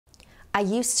I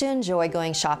used to enjoy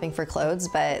going shopping for clothes,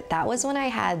 but that was when I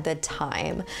had the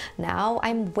time. Now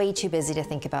I'm way too busy to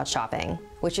think about shopping,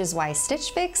 which is why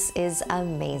Stitch Fix is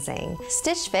amazing.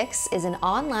 Stitch Fix is an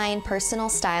online personal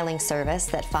styling service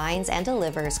that finds and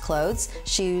delivers clothes,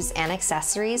 shoes, and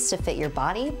accessories to fit your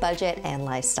body, budget, and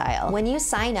lifestyle. When you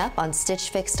sign up on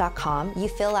StitchFix.com, you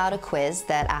fill out a quiz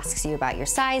that asks you about your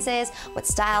sizes, what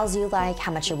styles you like,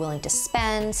 how much you're willing to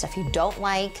spend, stuff you don't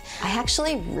like. I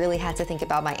actually really had to think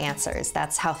about my answers.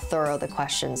 That's how thorough the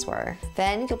questions were.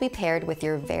 Then you'll be paired with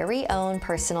your very own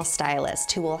personal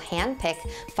stylist who will handpick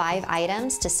 5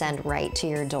 items to send right to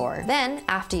your door. Then,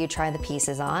 after you try the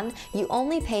pieces on, you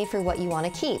only pay for what you want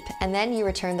to keep, and then you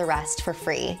return the rest for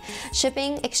free.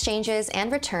 Shipping, exchanges,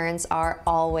 and returns are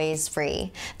always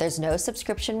free. There's no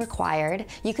subscription required.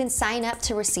 You can sign up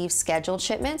to receive scheduled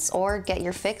shipments or get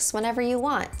your fix whenever you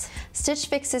want. Stitch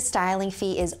Fix's styling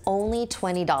fee is only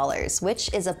 $20,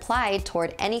 which is applied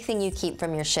toward anything you keep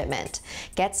from your shipment.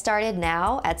 Get started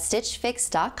now at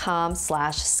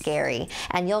StitchFix.com/scary,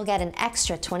 and you'll get an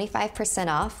extra 25%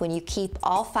 off when you keep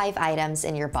all 5 items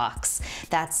in your box.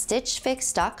 That's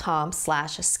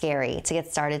StitchFix.com/scary to get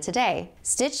started today.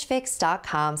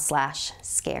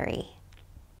 StitchFix.com/scary.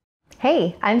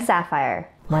 Hey, I'm Sapphire.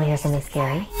 Want to hear something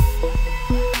scary?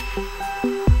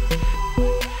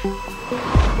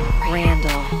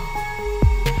 Randall.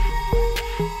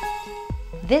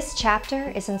 This chapter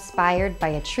is inspired by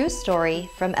a true story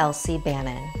from Elsie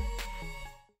Bannon.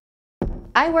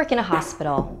 I work in a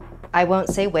hospital. I won't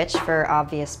say which for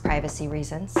obvious privacy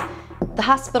reasons. The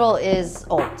hospital is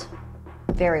old,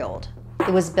 very old.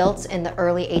 It was built in the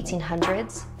early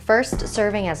 1800s, first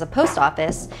serving as a post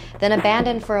office, then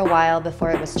abandoned for a while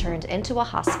before it was turned into a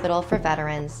hospital for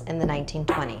veterans in the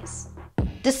 1920s.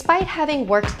 Despite having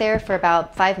worked there for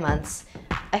about 5 months,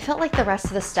 I felt like the rest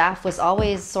of the staff was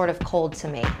always sort of cold to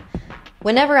me.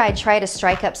 Whenever I tried to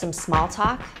strike up some small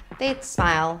talk, they'd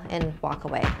smile and walk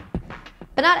away.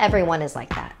 But not everyone is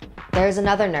like that. There's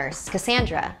another nurse,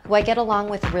 Cassandra, who I get along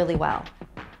with really well.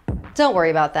 "Don't worry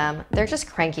about them, they're just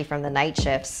cranky from the night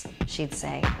shifts," she'd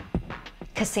say.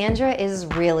 Cassandra is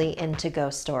really into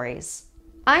ghost stories.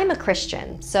 I'm a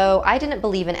Christian, so I didn't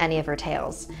believe in any of her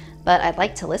tales, but I'd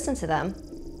like to listen to them.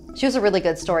 She was a really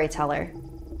good storyteller.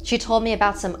 She told me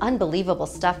about some unbelievable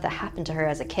stuff that happened to her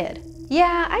as a kid.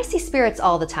 "Yeah, I see spirits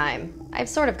all the time. I've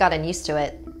sort of gotten used to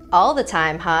it." "All the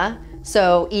time, huh?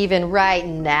 So even right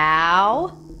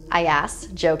now?" I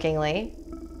asked, jokingly.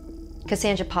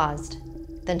 Cassandra paused,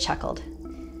 then chuckled.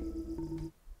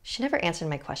 She never answered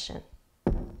my question.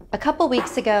 A couple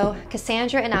weeks ago,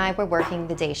 Cassandra and I were working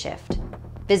the day shift.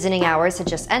 Visiting hours had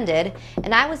just ended,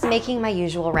 and I was making my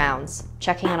usual rounds,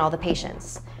 checking on all the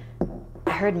patients.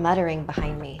 I heard muttering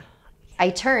behind me. I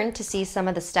turned to see some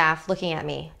of the staff looking at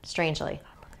me, strangely.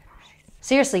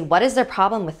 Seriously, what is their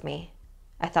problem with me?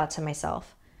 I thought to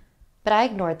myself. But I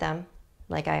ignored them,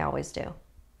 like I always do.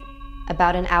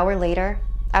 About an hour later,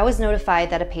 I was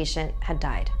notified that a patient had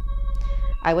died.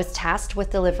 I was tasked with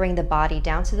delivering the body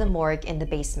down to the morgue in the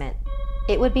basement.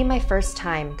 It would be my first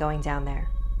time going down there.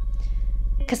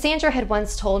 Cassandra had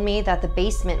once told me that the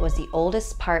basement was the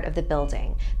oldest part of the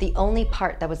building, the only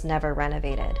part that was never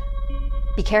renovated.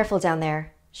 "Be careful down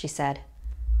there," she said.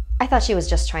 I thought she was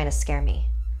just trying to scare me.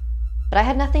 But I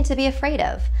had nothing to be afraid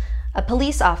of. A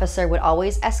police officer would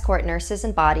always escort nurses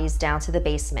and bodies down to the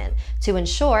basement to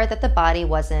ensure that the body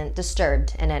wasn't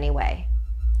disturbed in any way.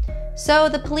 So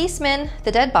the policeman,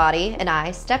 the dead body, and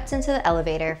I stepped into the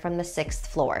elevator from the 6th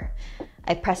floor.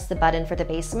 I pressed the button for the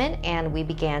basement and we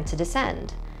began to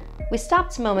descend. We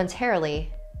stopped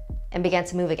momentarily and began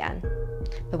to move again.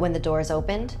 But when the doors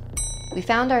opened, we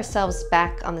found ourselves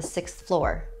back on the 6th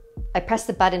floor. I pressed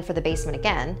the button for the basement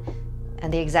again,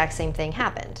 and the exact same thing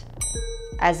happened.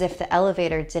 As if the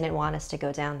elevator didn't want us to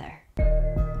go down there.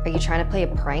 "Are you trying to play a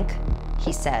prank?"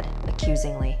 he said,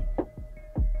 accusingly.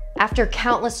 After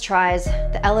countless tries,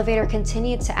 the elevator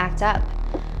continued to act up.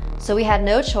 So we had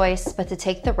no choice but to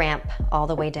take the ramp all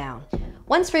the way down.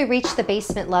 Once we reached the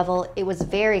basement level, it was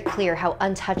very clear how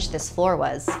untouched this floor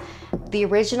was. The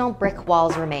original brick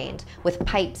walls remained, with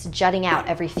pipes jutting out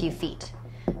every few feet.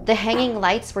 The hanging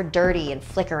lights were dirty and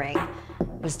flickering.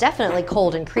 It was definitely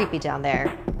cold and creepy down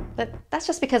there, but that's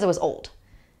just because it was old.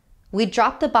 We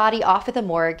dropped the body off at the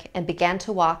morgue and began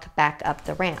to walk back up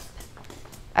the ramp.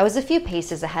 I was a few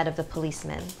paces ahead of the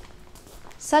policeman.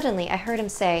 Suddenly, I heard him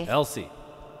say, "Elsie."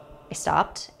 I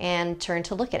stopped and turned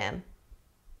to look at him.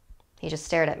 He just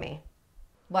stared at me.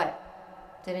 "What?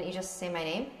 Didn't you just say my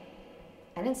name?"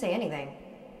 "I didn't say anything."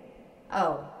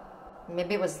 "Oh,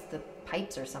 maybe it was the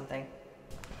pipes or something."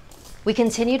 We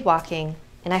continued walking,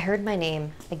 and I heard my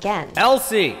name again.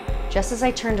 "Elsie!" Just as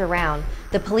I turned around,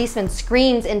 the policeman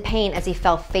screamed in pain as he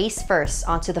fell face first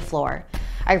onto the floor.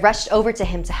 I rushed over to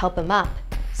him to help him up.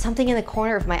 Something in the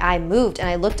corner of my eye moved, and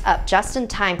I looked up just in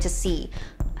time to see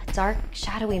a dark,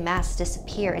 shadowy mass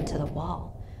disappear into the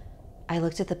wall. I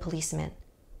looked at the policeman.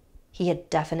 He had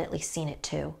definitely seen it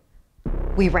too.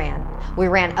 We ran. We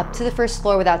ran up to the first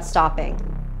floor without stopping.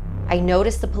 I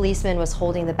noticed the policeman was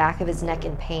holding the back of his neck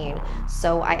in pain,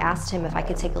 so I asked him if I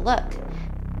could take a look.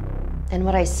 And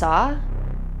what I saw?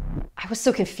 I was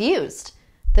so confused.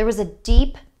 There was a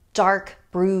deep, dark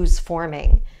bruise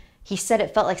forming. He said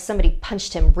it felt like somebody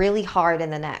punched him really hard in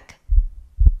the neck.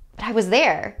 But I was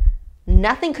there.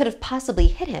 Nothing could have possibly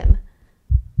hit him.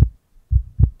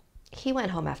 He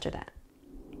went home after that.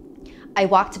 I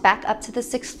walked back up to the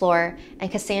 6th floor, and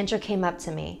Cassandra came up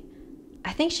to me.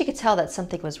 I think she could tell that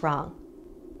something was wrong.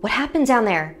 What happened down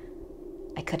there?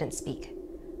 I couldn't speak.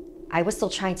 I was still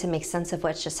trying to make sense of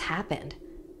what just happened.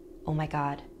 Oh my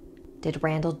God, did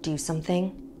Randall do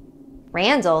something?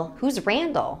 Randall? Who's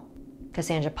Randall?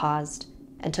 Cassandra paused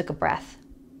and took a breath.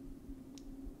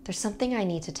 There's something I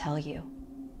need to tell you.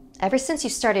 Ever since you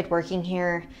started working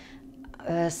here,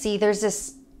 there's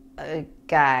this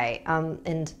guy,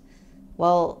 and,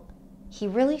 well, he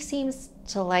really seems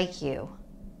to like you.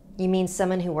 You mean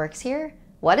someone who works here?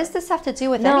 What does this have to do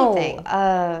with anything?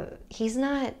 He's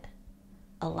not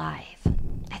alive.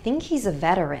 I think he's a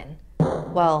veteran.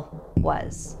 Well,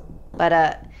 was.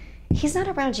 But, he's not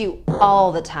around you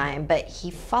all the time, but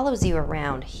he follows you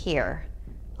around here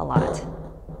a lot.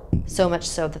 So much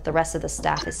so that the rest of the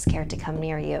staff is scared to come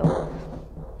near you.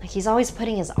 Like, he's always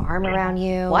putting his arm around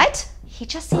you. What? He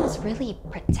just seems really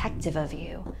protective of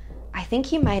you. I think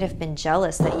he might have been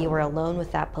jealous that you were alone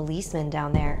with that policeman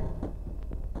down there.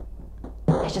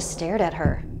 I just stared at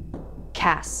her.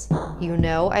 Cass, you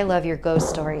know I love your ghost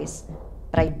stories,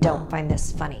 but I don't find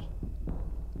this funny.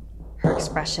 Her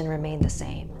expression remained the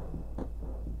same.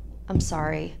 I'm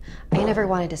sorry. I never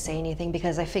wanted to say anything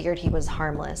because I figured he was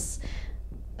harmless,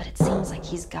 but it seems like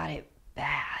he's got it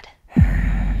bad.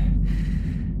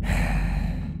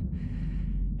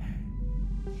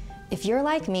 If you're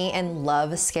like me and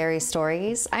love scary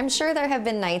stories, I'm sure there have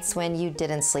been nights when you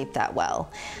didn't sleep that well.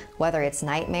 Whether it's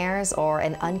nightmares or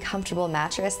an uncomfortable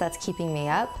mattress that's keeping me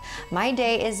up, my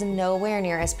day is nowhere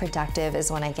near as productive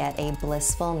as when I get a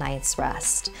blissful night's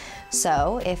rest.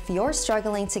 So if you're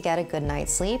struggling to get a good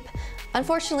night's sleep,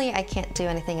 unfortunately I can't do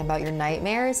anything about your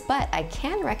nightmares, but I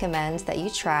can recommend that you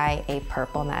try a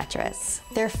purple mattress.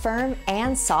 They're firm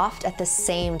and soft at the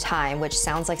same time, which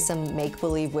sounds like some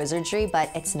make-believe wizardry,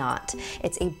 but it's not.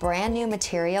 It's a brand new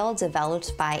material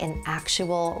developed by an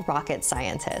actual rocket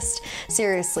scientist.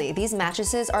 Seriously, these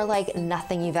mattresses are like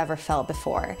nothing you've ever felt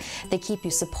before. They keep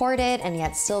you supported and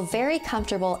yet still very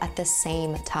comfortable at the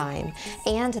same time.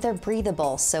 And they're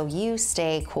breathable, so you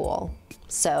stay cool.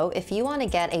 So if you want to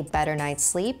get a better night's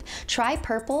sleep, try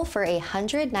Purple for a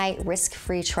 100-night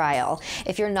risk-free trial.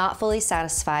 If you're not fully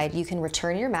satisfied, you can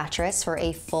return your mattress for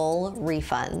a full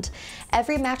refund.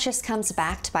 Every mattress comes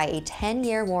backed by a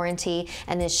 10-year warranty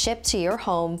and is shipped to your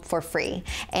home for free.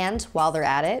 And while they're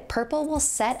at it, Purple will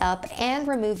set up and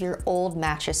remove your old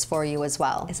mattress for you as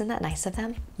well. Isn't that nice of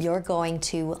them? You're going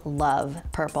to love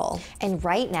Purple. And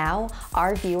right now,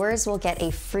 our viewers will get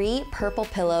a free Purple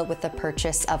pillow with the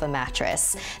purchase of a mattress.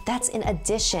 That's in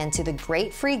addition to the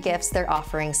great free gifts they're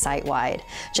offering site-wide.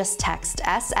 Just text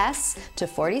SS to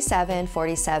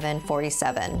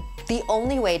 474747. The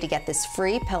only way to get this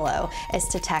free pillow is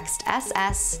to text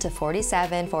SS to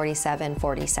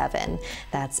 474747.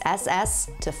 That's SS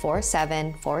to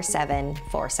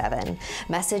 474747.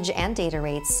 Message and data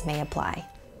rates may apply.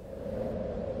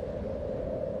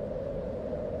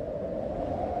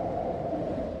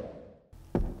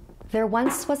 There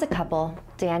once was a couple,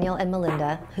 Daniel and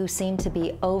Melinda, who seemed to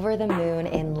be over the moon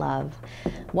in love.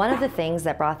 One of the things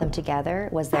that brought them together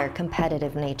was their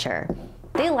competitive nature.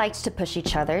 They liked to push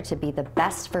each other to be the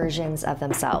best versions of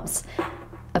themselves.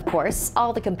 Of course,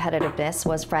 all the competitiveness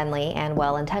was friendly and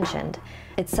well-intentioned.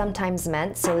 It sometimes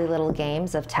meant silly little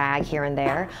games of tag here and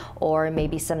there, or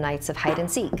maybe some nights of hide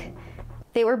and seek.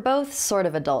 They were both sort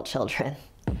of adult children.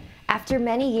 After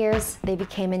many years, they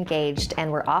became engaged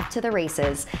and were off to the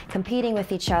races, competing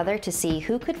with each other to see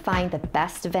who could find the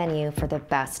best venue for the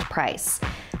best price.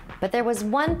 But there was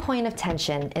one point of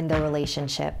tension in the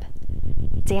relationship.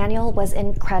 Daniel was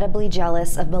incredibly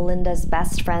jealous of Melinda's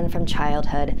best friend from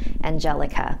childhood,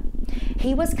 Angelica.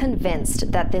 He was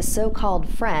convinced that this so-called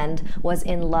friend was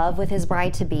in love with his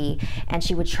bride-to-be, and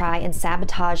she would try and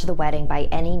sabotage the wedding by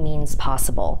any means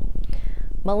possible.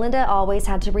 Melinda always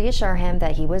had to reassure him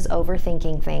that he was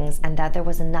overthinking things and that there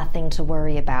was nothing to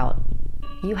worry about.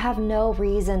 You have no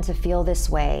reason to feel this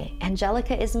way.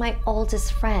 Angelica is my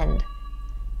oldest friend.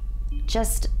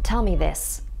 Just tell me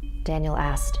this, Daniel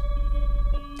asked.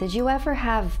 Did you ever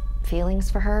have feelings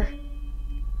for her?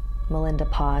 Melinda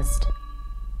paused.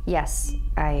 Yes,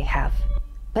 I have.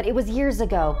 But it was years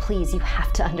ago. Please, you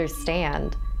have to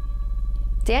understand.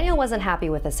 Daniel wasn't happy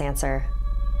with this answer.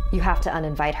 You have to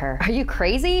uninvite her. Are you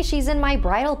crazy? She's in my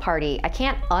bridal party. I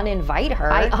can't uninvite her.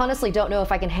 I honestly don't know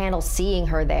if I can handle seeing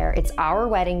her there. It's our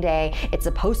wedding day. It's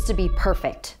supposed to be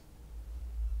perfect.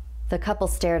 The couple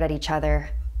stared at each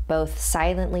other, both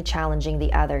silently challenging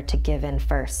the other to give in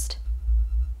first.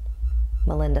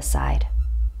 Melinda sighed.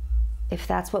 If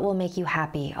that's what will make you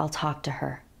happy, I'll talk to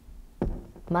her.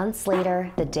 Months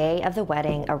later, the day of the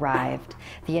wedding arrived.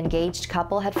 The engaged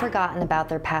couple had forgotten about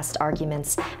their past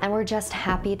arguments and were just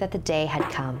happy that the day had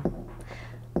come.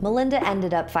 Melinda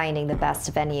ended up finding the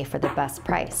best venue for the best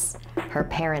price, her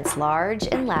parents' large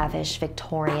and lavish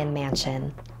Victorian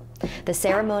mansion. The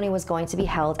ceremony was going to be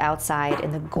held outside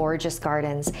in the gorgeous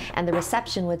gardens, and the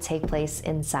reception would take place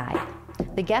inside.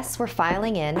 The guests were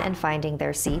filing in and finding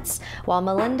their seats, while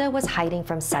Melinda was hiding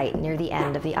from sight near the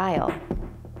end of the aisle.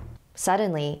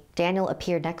 Suddenly, Daniel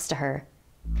appeared next to her.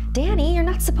 Danny, you're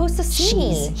not supposed to see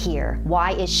me. She's here.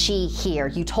 Why is she here?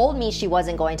 You told me she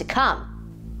wasn't going to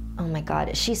come. Oh my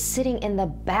God, she's sitting in the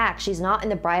back. She's not in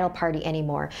the bridal party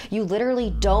anymore. You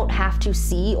literally don't have to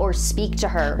see or speak to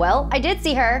her. Well, I did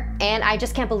see her, and I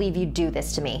just can't believe you'd do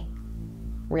this to me.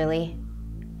 Really?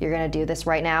 You're gonna do this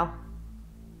right now?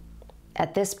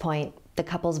 At this point, the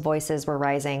couple's voices were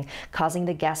rising, causing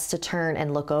the guests to turn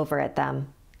and look over at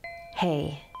them.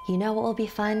 Hey, you know what will be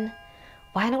fun?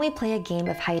 Why don't we play a game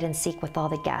of hide and seek with all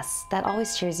the guests? That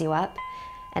always cheers you up.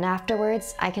 And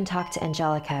afterwards, I can talk to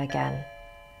Angelica again.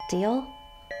 Deal?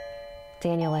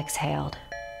 Daniel exhaled.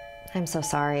 I'm so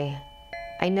sorry.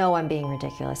 I know I'm being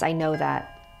ridiculous. I know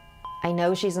that. I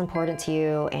know she's important to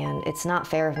you, and it's not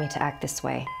fair of me to act this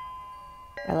way.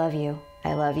 I love you.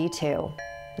 I love you too.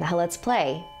 Now let's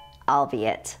play. I'll be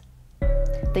it.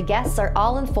 The guests are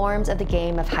all informed of the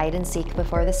game of hide and seek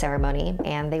before the ceremony,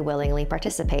 and they willingly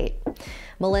participate.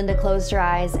 Melinda closed her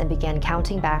eyes and began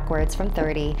counting backwards from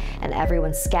 30, and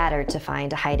everyone scattered to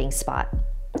find a hiding spot.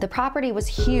 The property was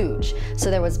huge, so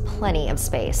there was plenty of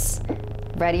space.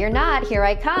 Ready or not, here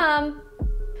I come!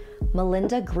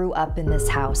 Melinda grew up in this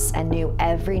house and knew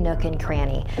every nook and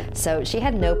cranny, so she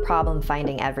had no problem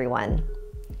finding everyone.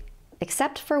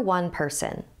 Except for one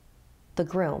person, the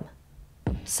groom.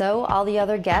 So all the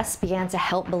other guests began to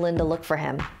help Melinda look for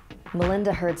him.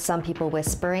 Melinda heard some people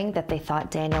whispering that they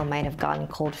thought Daniel might have gotten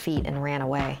cold feet and ran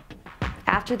away.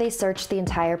 After they searched the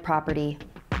entire property,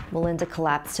 Melinda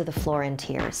collapsed to the floor in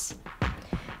tears.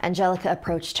 Angelica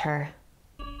approached her.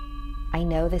 I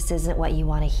know this isn't what you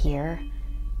want to hear,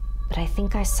 but I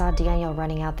think I saw Daniel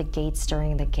running out the gates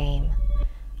during the game.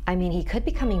 I mean, he could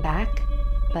be coming back,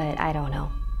 but I don't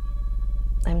know.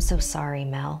 I'm so sorry,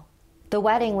 Mel. The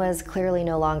wedding was clearly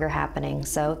no longer happening,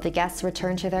 so the guests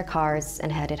returned to their cars and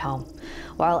headed home,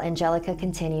 while Angelica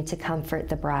continued to comfort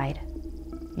the bride.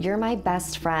 You're my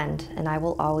best friend, and I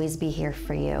will always be here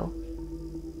for you.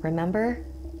 Remember?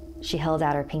 She held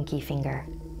out her pinky finger.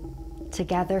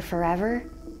 Together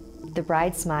forever? The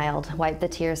bride smiled, wiped the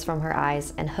tears from her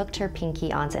eyes, and hooked her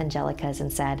pinky onto Angelica's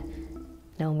and said,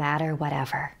 no matter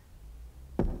whatever.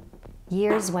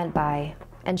 Years went by.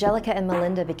 Angelica and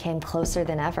Melinda became closer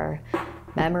than ever.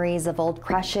 Memories of old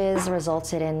crushes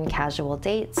resulted in casual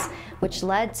dates, which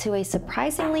led to a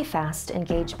surprisingly fast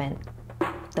engagement.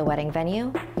 The wedding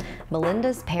venue?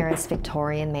 Melinda's parents'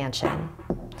 Victorian mansion.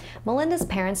 Melinda's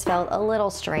parents felt a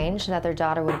little strange that their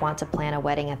daughter would want to plan a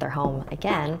wedding at their home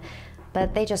again,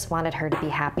 but they just wanted her to be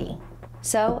happy.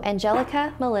 So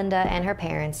Angelica, Melinda, and her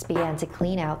parents began to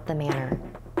clean out the manor.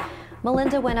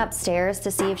 Melinda went upstairs to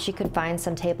see if she could find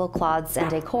some tablecloths and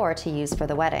decor to use for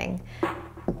the wedding.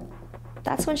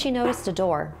 That's when she noticed a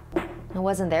door. It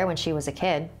wasn't there when she was a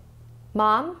kid.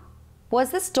 Mom, was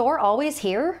this door always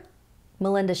here?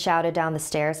 Melinda shouted down the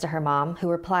stairs to her mom, who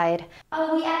replied,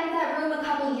 oh, we added that room a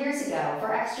couple years ago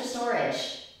for extra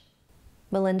storage.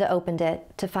 Melinda opened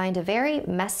it to find a very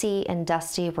messy and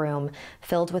dusty room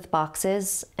filled with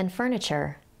boxes and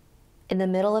furniture. In the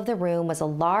middle of the room was a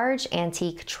large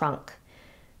antique trunk.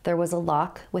 There was a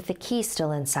lock with the key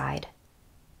still inside.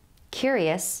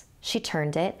 Curious, she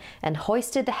turned it and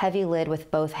hoisted the heavy lid with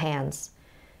both hands.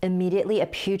 Immediately, a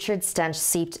putrid stench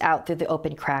seeped out through the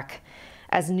open crack.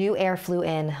 As new air flew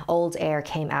in, old air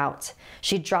came out.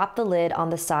 She dropped the lid on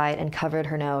the side and covered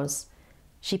her nose.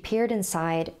 She peered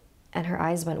inside, and her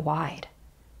eyes went wide.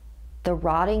 The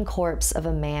rotting corpse of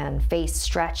a man, face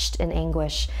stretched in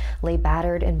anguish, lay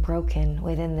battered and broken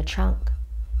within the trunk.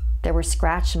 There were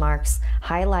scratch marks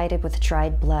highlighted with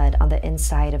dried blood on the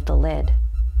inside of the lid.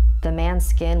 The man's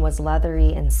skin was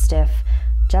leathery and stiff,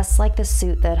 just like the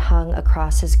suit that hung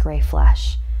across his gray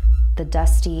flesh, the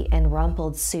dusty and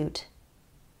rumpled suit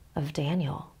of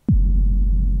Daniel.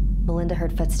 Melinda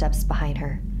heard footsteps behind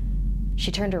her.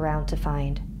 She turned around to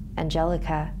find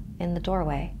Angelica in the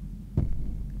doorway.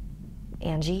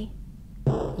 Angie,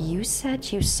 you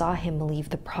said you saw him leave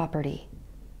the property.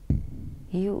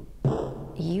 You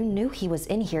knew he was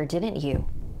in here, didn't you?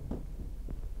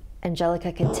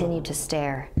 Angelica continued to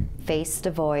stare, face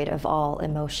devoid of all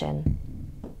emotion.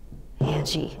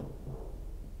 Angie,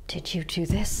 did you do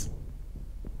this?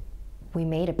 We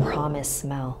made a promise,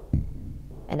 Mel,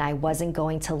 and I wasn't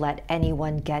going to let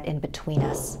anyone get in between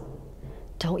us.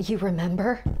 Don't you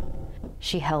remember?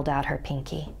 She held out her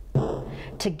pinky.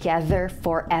 Together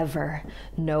forever,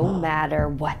 no matter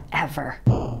whatever.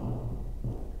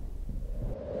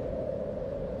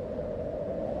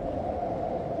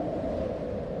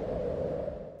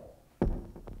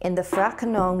 In the Phra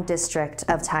Nakhon district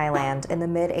of Thailand in the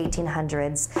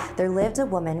mid-1800s, there lived a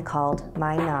woman called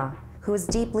Mai Na, who was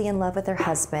deeply in love with her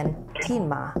husband, Tin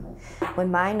Ma. When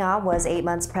Mai Na was 8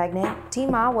 months pregnant,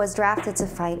 Tin Ma was drafted to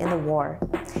fight in the war.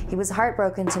 He was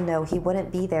heartbroken to know he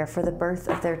wouldn't be there for the birth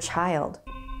of their child.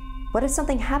 What if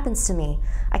something happens to me?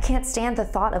 I can't stand the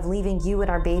thought of leaving you and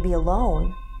our baby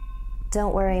alone.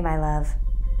 Don't worry, my love.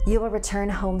 You will return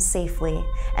home safely,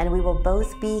 and we will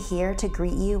both be here to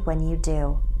greet you when you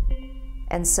do.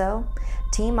 And so,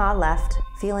 Tin Ma left,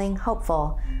 feeling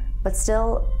hopeful, but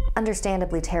still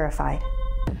understandably terrified.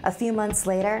 A few months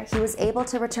later, he was able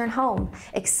to return home,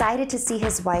 excited to see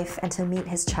his wife and to meet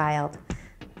his child.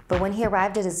 But when he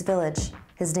arrived at his village,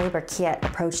 his neighbor Kiet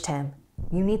approached him.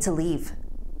 "You need to leave."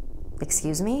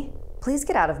 "Excuse me? Please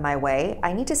get out of my way.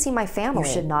 I need to see my family."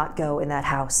 "You should not go in that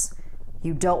house.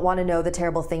 You don't want to know the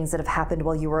terrible things that have happened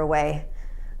while you were away.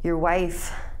 Your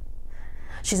wife,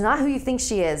 she's not who you think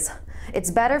she is.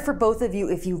 It's better for both of you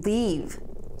if you leave.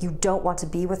 You don't want to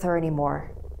be with her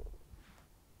anymore."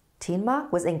 Tin Ma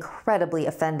was incredibly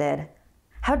offended.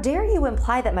 "How dare you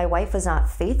imply that my wife was not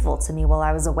faithful to me while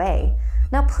I was away?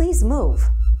 Now please move."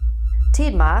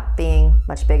 Tin Ma, being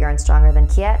much bigger and stronger than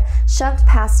Kiet, shoved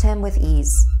past him with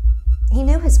ease. He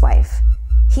knew his wife.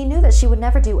 He knew that she would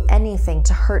never do anything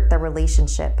to hurt their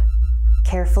relationship.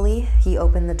 Carefully, he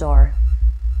opened the door.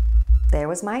 There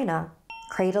was Mai Na,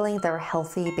 cradling their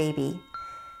healthy baby.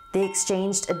 They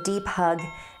exchanged a deep hug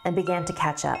and began to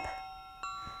catch up.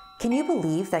 "Can you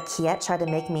believe that Kiet tried to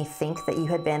make me think that you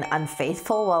had been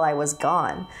unfaithful while I was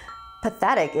gone?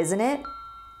 Pathetic, isn't it?"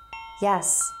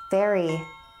 "Yes, very.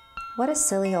 What a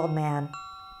silly old man."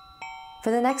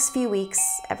 For the next few weeks,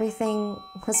 everything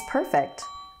was perfect.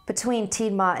 Between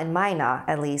Tin Ma and Mai Na,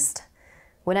 at least.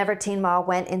 Whenever Tin Ma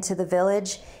went into the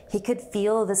village, he could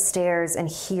feel the stares and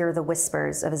hear the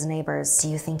whispers of his neighbors. "Do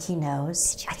you think he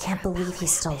knows? I can't believe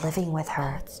he's still living with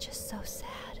her. It's just so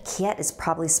sad. Kiet is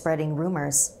probably spreading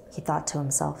rumors," he thought to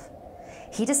himself.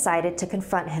 He decided to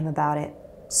confront him about it.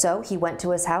 So he went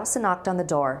to his house and knocked on the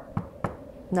door.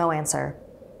 No answer.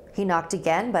 He knocked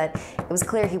again, but it was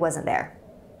clear he wasn't there.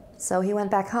 So he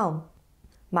went back home.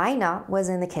 Mai Na was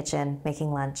in the kitchen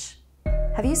making lunch.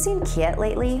 "Have you seen Kiet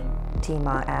lately?" Tin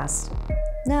Ma asked.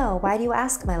 "No, why do you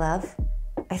ask, my love?"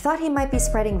 "I thought he might be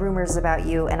spreading rumors about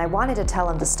you, and I wanted to tell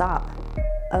him to stop."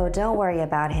 "Oh, don't worry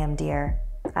about him, dear.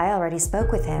 I already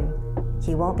spoke with him.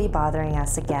 He won't be bothering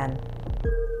us again."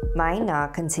 Mai Na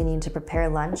continued to prepare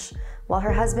lunch while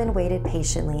her husband waited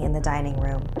patiently in the dining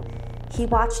room. He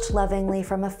watched lovingly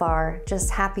from afar,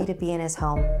 just happy to be in his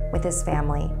home with his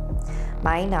family.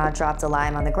 Mai Na dropped a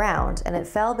lime on the ground, and it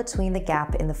fell between the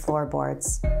gap in the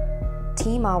floorboards.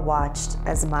 Tin Ma watched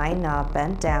as Mai Na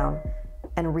bent down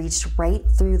and reached right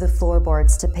through the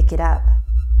floorboards to pick it up.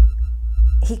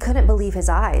 He couldn't believe his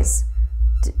eyes.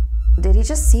 Did he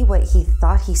just see what he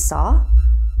thought he saw?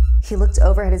 He looked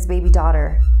over at his baby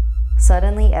daughter.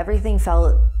 Suddenly, everything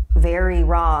felt very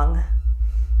wrong.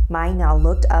 Mai Na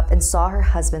looked up and saw her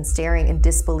husband staring in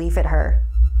disbelief at her.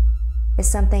 "Is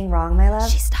something wrong, my love?"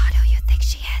 "She's not who you think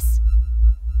she is."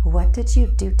 "What did you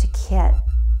do to Kiet?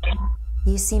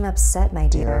 You seem upset, my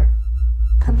dear.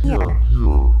 Come here."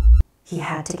 He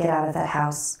had to get out of that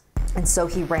house, and so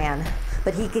he ran,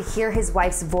 but he could hear his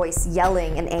wife's voice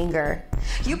yelling in anger.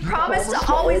 "You promised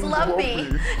to always love me!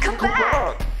 Come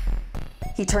back!"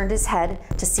 He turned his head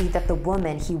to see that the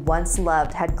woman he once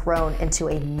loved had grown into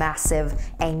a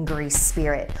massive, angry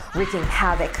spirit, wreaking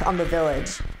havoc on the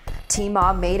village. Tin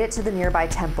Ma made it to the nearby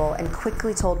temple and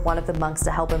quickly told one of the monks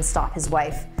to help him stop his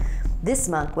wife. This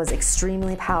monk was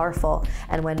extremely powerful,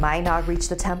 and when Mai Na reached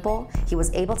the temple, he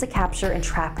was able to capture and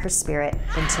trap her spirit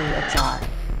into a jar.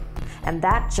 And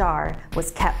that jar was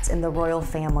kept in the royal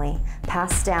family,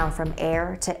 passed down from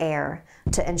heir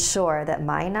to ensure that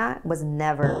Mai Na was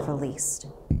never released.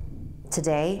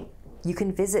 Today, you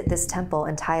can visit this temple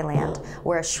in Thailand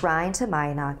where a shrine to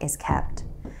Mai Na is kept.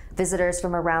 Visitors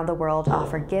from around the world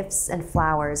offer gifts and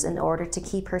flowers in order to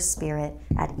keep her spirit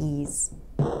at ease.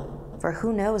 For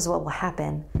who knows what will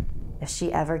happen if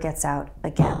she ever gets out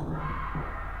again.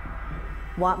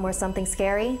 Want more Something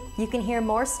Scary? You can hear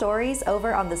more stories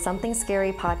over on the Something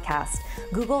Scary podcast.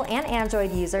 Google and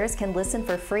Android users can listen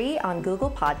for free on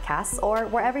Google Podcasts or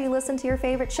wherever you listen to your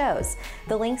favorite shows.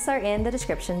 The links are in the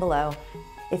description below.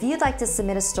 If you'd like to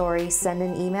submit a story, send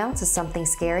an email to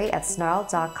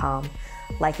somethingscary@snarled.com.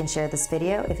 Like and share this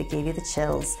video if it gave you the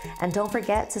chills. And don't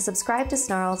forget to subscribe to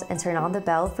Snarled and turn on the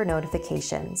bell for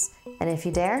notifications. And if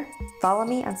you dare, follow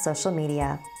me on social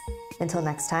media. Until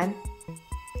next time,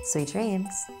 sweet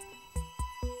dreams.